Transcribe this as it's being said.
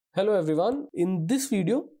Hello everyone, in this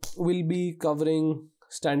video we'll be covering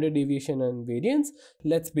standard deviation and variance.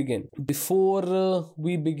 Let's begin. Before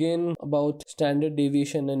we begin about standard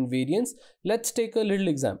deviation and variance, let's take a little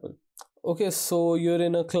example. Okay, so you're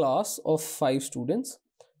in a class of 5 students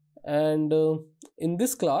and in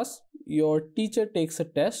this class your teacher takes a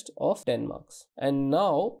test of 10 marks, and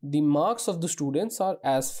now the marks of the students are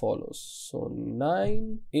as follows. So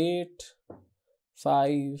 9, 8,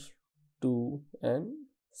 5, 2 and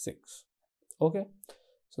 6. Okay,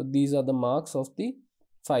 so these are the marks of the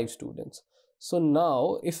 5 students. So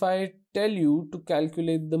now if I tell you to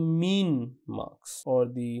calculate the mean marks or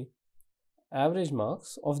the average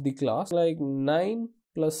marks of the class, like 9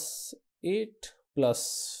 plus 8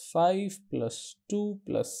 plus 5 plus 2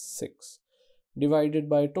 plus 6 divided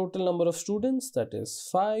by total number of students, that is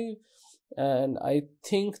 5, and I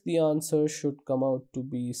think the answer should come out to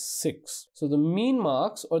be 6. So the mean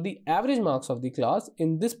marks or the average marks of the class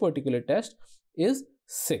in this particular test is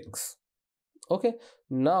 6. Okay,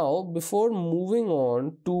 now before moving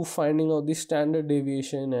on to finding out the standard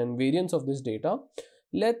deviation and variance of this data,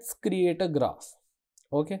 let's create a graph.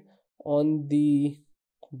 Okay, on the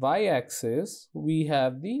y-axis we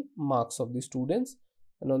have the marks of the students,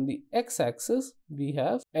 and on the x-axis we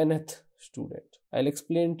have nth student. I'll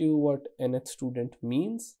explain to you what nth student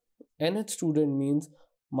means. Nth student means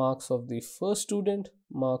marks of the first student,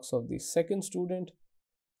 marks of the second student,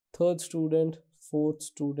 third student, fourth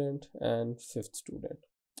student and fifth student,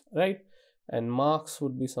 right? And marks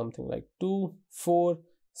would be something like 2, 4,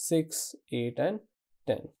 6, 8 and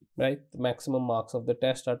 10, right? The maximum marks of the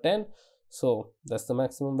test are 10, so that's the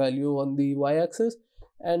maximum value on the y-axis.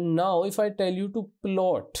 And now if I tell you to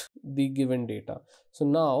plot the given data, so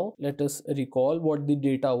now let us recall what the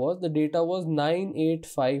data was. The data was 9, 8,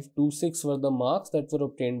 5, 2, 6 were the marks that were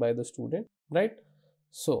obtained by the student, right?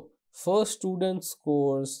 So first student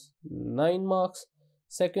scores 9 marks,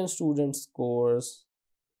 second student scores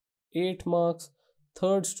 8 marks,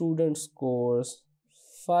 third student scores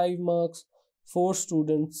 5 marks, fourth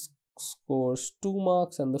student scores 2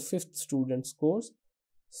 marks, and the fifth student scores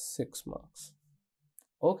 6 marks.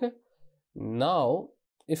 Okay, now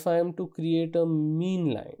if I am to create a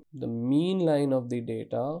mean line, the mean line of the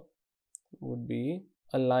data would be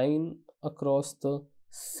a line across the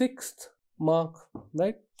 6th mark,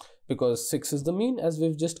 right? Because 6 is the mean, as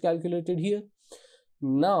we've just calculated here.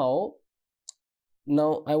 Now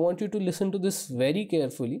I want you to listen to this very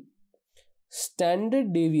carefully.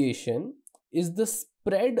 Standard deviation is the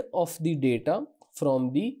spread of the data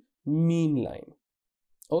from the mean line.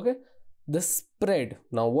 Okay, the spread.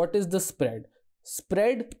 Now what is the spread?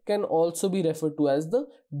 Spread can also be referred to as the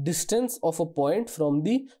distance of a point from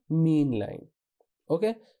the mean line.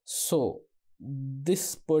 Okay, so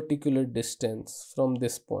this particular distance from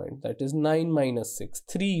this point, that is 9 minus 6,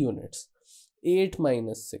 3 units, 8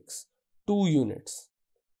 minus 6, 2 units,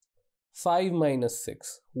 5 minus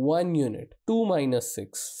 6, 1 unit, 2 minus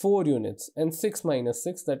 6, 4 units, and 6 minus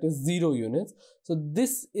 6, that is 0 units. So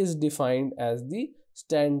this is defined as the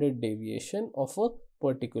standard deviation of a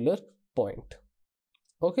particular point.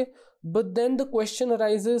 Okay, but then the question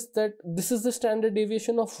arises that this is the standard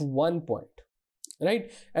deviation of one point,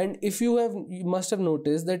 right? And if you must have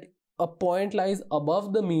noticed that a point lies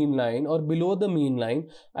above the mean line or below the mean line,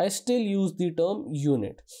 I still use the term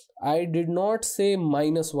unit. I did not say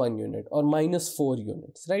minus 1 unit or minus 4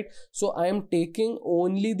 units, right? So I am taking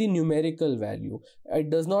only the numerical value.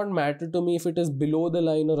 It does not matter to me if it is below the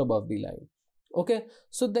line or above the line. Okay,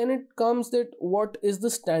 so then it comes that what is the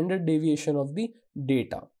standard deviation of the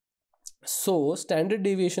data? So standard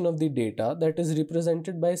deviation of the data, that is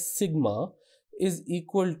represented by sigma, is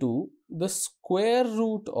equal to the square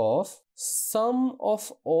root of sum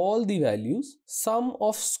of all the values, sum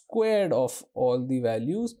of squared of all the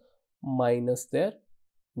values minus their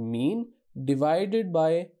mean divided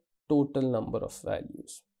by total number of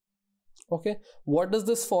values. Okay, what does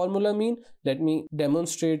this formula mean? Let me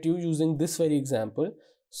demonstrate you using this very example.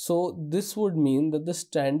 So this would mean that the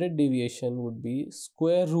standard deviation would be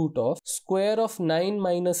square root of 9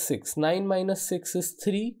 minus 6. 9 minus 6 is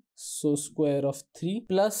 3. So square of 3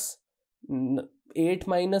 plus 8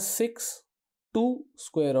 minus 6, 2,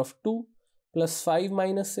 square of 2 plus 5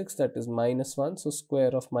 minus 6, that is minus 1. So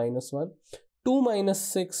square of minus 1. 2 minus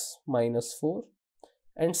 6 minus 4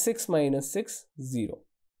 and 6 minus 6, 0.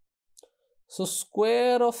 So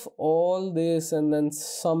square of all this and then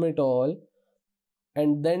sum it all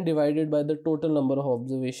and then divided by the total number of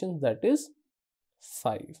observations, that is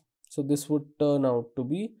 5. So this would turn out to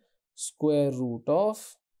be square root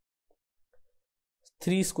of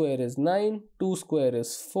 3 square is 9, 2 square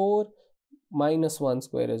is 4, minus 1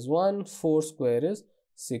 square is 1, 4 square is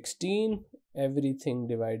 16, everything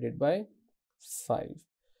divided by 5.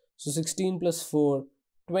 So 16 plus 4,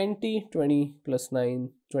 20, 20 plus 9,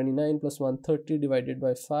 29 plus 1, 30 divided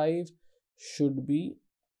by 5 should be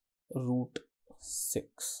root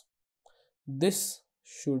 6. This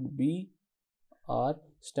should be our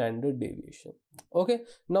standard deviation. Okay,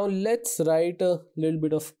 now let's write a little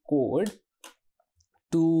bit of code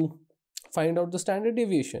to find out the standard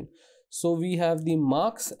deviation. So we have the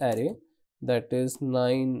marks array, that is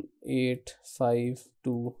 9, 8, 5,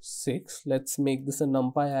 2, 6. Let's make this a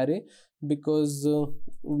numpy array because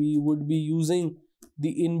we would be using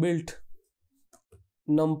the inbuilt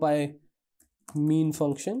numpy mean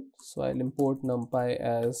function. So I'll import numpy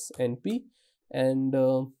as np, and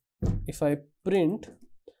if I print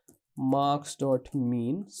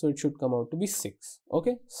marks.mean, so it should come out to be 6.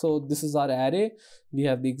 Okay, so this is our array. We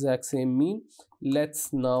have the exact same mean.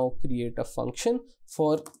 Let's now create a function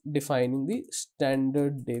for defining the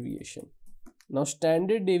standard deviation. Now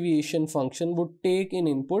standard deviation function would take in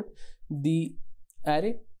input the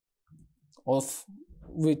array of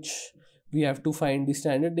which we have to find the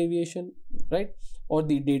standard deviation, right, or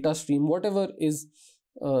the data stream, whatever is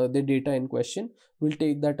the data in question. We'll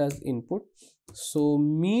take that as input. So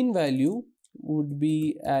mean value would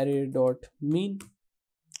be array.mean.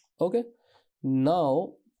 Okay,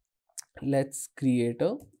 now let's create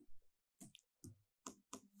a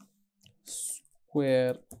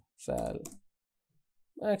square val.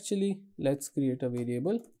 Actually, let's create a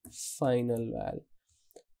variable final val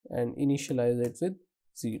and initialize it with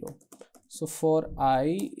 0. So for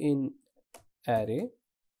I in array,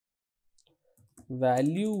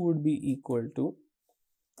 value would be equal to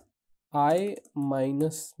I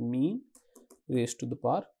minus mean raised to the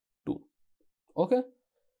power 2. Okay,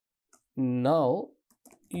 now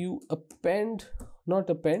you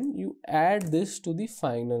you add this to the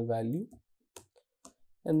final value,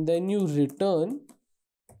 and then you return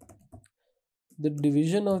the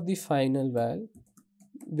division of the final val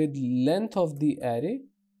with length of the array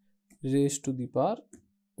raised to the power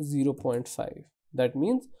 0.5. That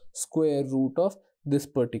means square root of this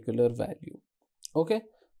particular value. Okay,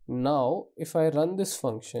 now if I run this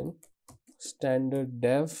function, standard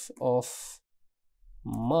dev of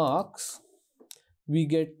marks, we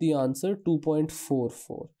get the answer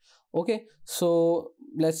 2.44. Okay, so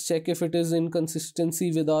let's check if it is in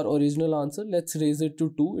consistency with our original answer. Let's raise it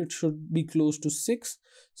to 2. It should be close to 6.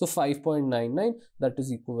 So 5.99, that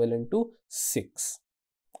is equivalent to 6.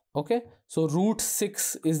 Okay, so root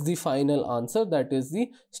 6 is the final answer. That is the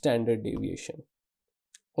standard deviation.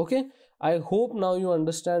 Okay, I hope now you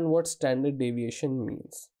understand what standard deviation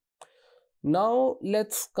means. Now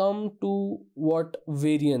let's come to what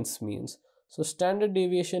variance means. So standard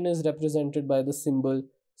deviation is represented by the symbol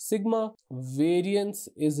sigma. Variance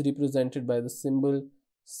is represented by the symbol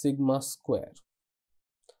sigma square,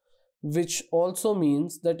 which also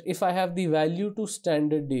means that if I have the value to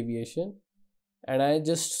standard deviation and I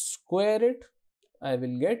just square it, I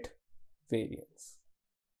will get variance.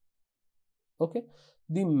 Okay,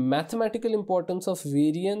 the mathematical importance of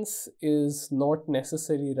variance is not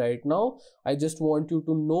necessary right now. I just want you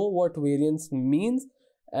to know what variance means,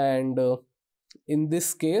 and in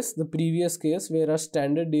this case, the previous case where our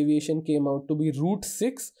standard deviation came out to be root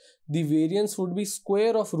 6, the variance would be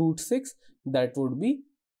square of root 6, that would be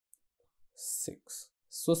 6.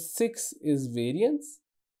 So 6 is variance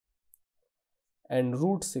and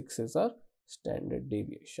root 6 is our standard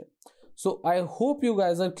deviation. So I hope you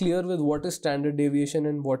guys are clear with what is standard deviation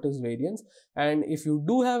and what is variance. And if you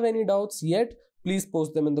do have any doubts yet, please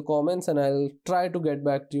post them in the comments and I'll try to get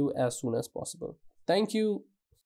back to you as soon as possible. Thank you.